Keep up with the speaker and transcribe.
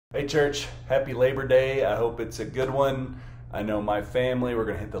Hey church, happy Labor Day. I hope it's a good one. I know my family, we're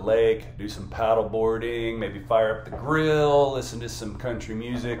going to hit the lake, do some paddle boarding, maybe fire up the grill, listen to some country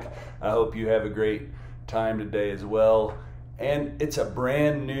music. I hope you have a great time today as well. And it's a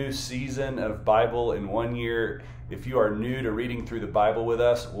brand new season of Bible in 1 year. If you are new to reading through the Bible with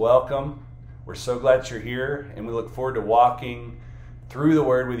us, welcome. We're so glad you're here, and we look forward to walking through the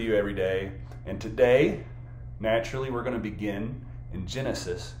Word with you every day. And today, naturally, we're going to begin in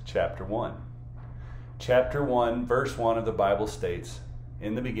Genesis chapter 1. Chapter 1, verse 1 of the Bible states,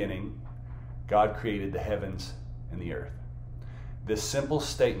 "In the beginning, God created the heavens and the earth." This simple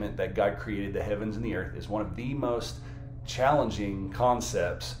statement that God created the heavens and the earth is one of the most challenging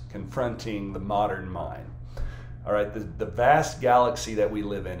concepts confronting the modern mind. All right, the vast galaxy that we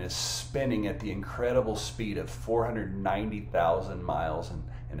live in is spinning at the incredible speed of 490,000 miles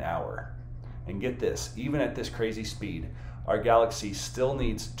an hour. And get this, even at this crazy speed, our galaxy still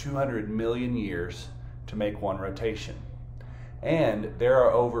needs 200 million years to make one rotation. And there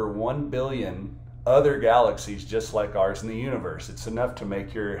are over 1 billion other galaxies just like ours in the universe. It's enough to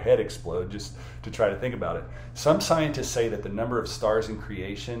make your head explode just to try to think about it. Some scientists say that the number of stars in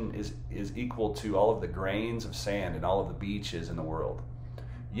creation is equal to all of the grains of sand in all of the beaches in the world.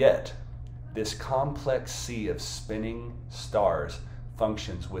 Yet, this complex sea of spinning stars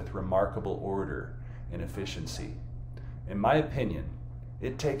functions with remarkable order and efficiency. In my opinion,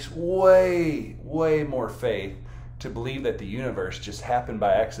 it takes way more faith to believe that the universe just happened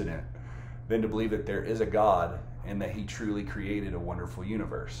by accident than to believe that there is a God and that He truly created a wonderful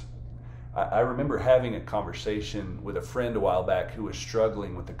universe. I remember having a conversation with a friend a while back who was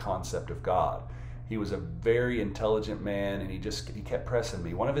struggling with the concept of God. He was a very intelligent man, and he kept pressing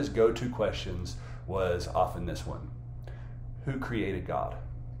me. One of his go-to questions was often this one: who created God?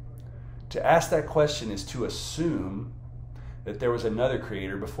 To ask that question is to assume that there was another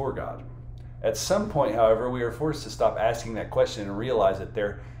creator before God. At some point, however, we are forced to stop asking that question and realize that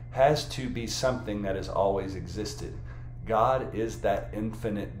there has to be something that has always existed. God is that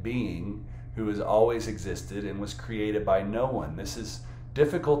infinite being who has always existed and was created by no one. This is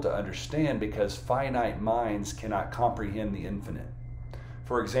difficult to understand because finite minds cannot comprehend the infinite.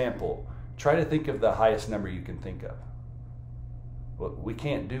 For example, try to think of the highest number you can think of. Well, we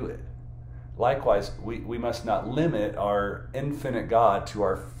can't do it. Likewise, we must not limit our infinite God to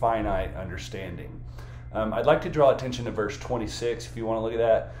our finite understanding. I'd like to draw attention to verse 26, if you want to look at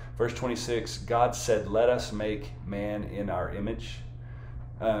that. Verse 26, God said, "Let us make man in our image."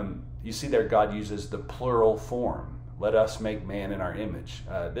 You see there, God uses the plural form. Let us make man in our image.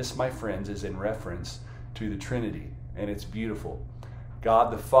 This, my friends, is in reference to the Trinity, and it's beautiful.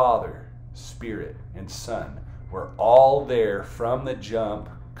 God the Father, Spirit, and Son were all there from the jump,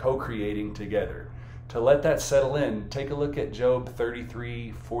 co-creating together. To let that settle in, take a look at Job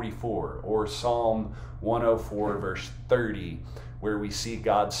 33:44 or Psalm 104 verse 30, where we see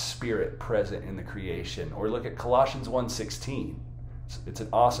God's Spirit present in the creation. Or look at Colossians 1:16. It's an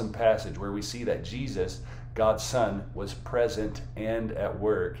awesome passage where we see that Jesus, God's Son, was present and at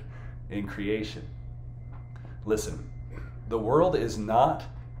work in creation. Listen, the world is not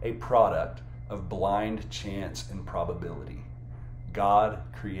a product of blind chance and probability. God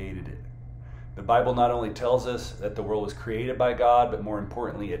created it. The Bible not only tells us that the world was created by God, but more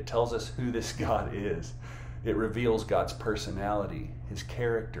importantly, it tells us who this God is. It reveals God's personality, His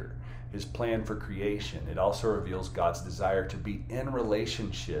character, His plan for creation. It also reveals God's desire to be in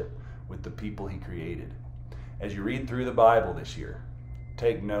relationship with the people He created. As you read through the Bible this year,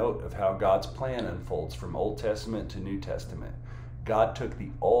 take note of how God's plan unfolds from Old Testament to New Testament. God took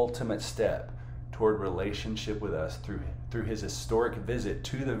the ultimate step toward relationship with us through His historic visit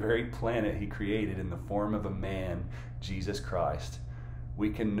to the very planet He created in the form of a man, Jesus Christ.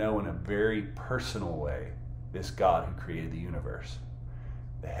 We can know in a very personal way this God who created the universe.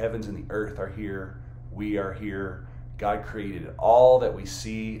 The heavens and the earth are here. We are here. God created all that we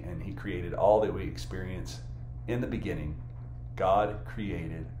see, and He created all that we experience. In the beginning, God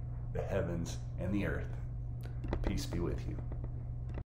created the heavens and the earth. Peace be with you.